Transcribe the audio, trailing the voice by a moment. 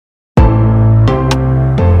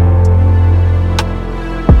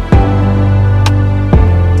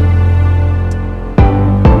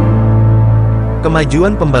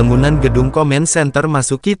Kemajuan pembangunan gedung Command Center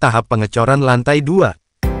masuki tahap pengecoran lantai 2.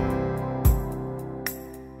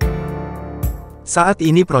 Saat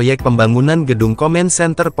ini proyek pembangunan gedung Command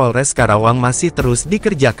Center Polres Karawang masih terus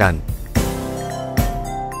dikerjakan.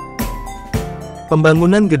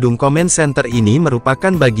 Pembangunan gedung Command Center ini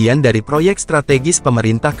merupakan bagian dari proyek strategis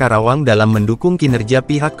pemerintah Karawang dalam mendukung kinerja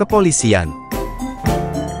pihak kepolisian.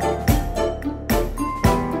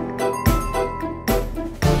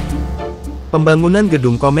 Pembangunan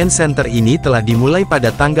gedung Command Center ini telah dimulai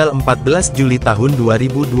pada tanggal 14 Juli tahun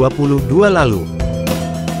 2022 lalu.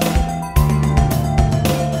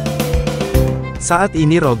 Saat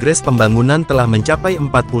ini progres pembangunan telah mencapai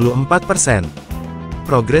 44%.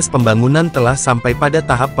 Progres pembangunan telah sampai pada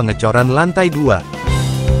tahap pengecoran lantai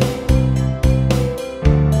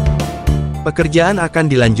 2. Pekerjaan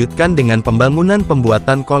akan dilanjutkan dengan pembangunan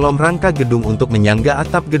pembuatan kolom rangka gedung untuk menyangga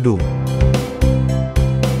atap gedung.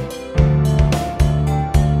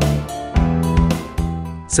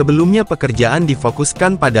 Sebelumnya pekerjaan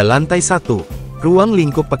difokuskan pada lantai 1. Ruang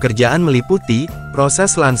lingkup pekerjaan meliputi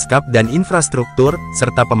proses lanskap dan infrastruktur,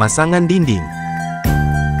 serta pemasangan dinding.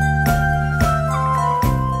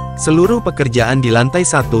 Seluruh pekerjaan di lantai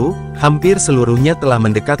 1, hampir seluruhnya telah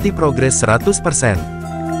mendekati progres 100%.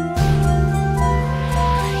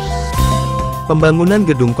 Pembangunan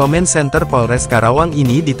gedung Command Center Polres Karawang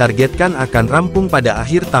ini ditargetkan akan rampung pada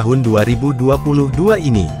akhir tahun 2022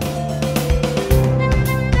 ini.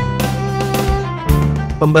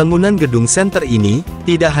 Pembangunan gedung center ini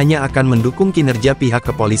tidak hanya akan mendukung kinerja pihak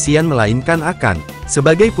kepolisian melainkan akan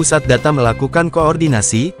sebagai pusat data melakukan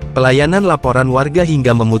koordinasi, pelayanan laporan warga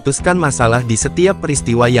hingga memutuskan masalah di setiap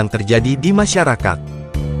peristiwa yang terjadi di masyarakat.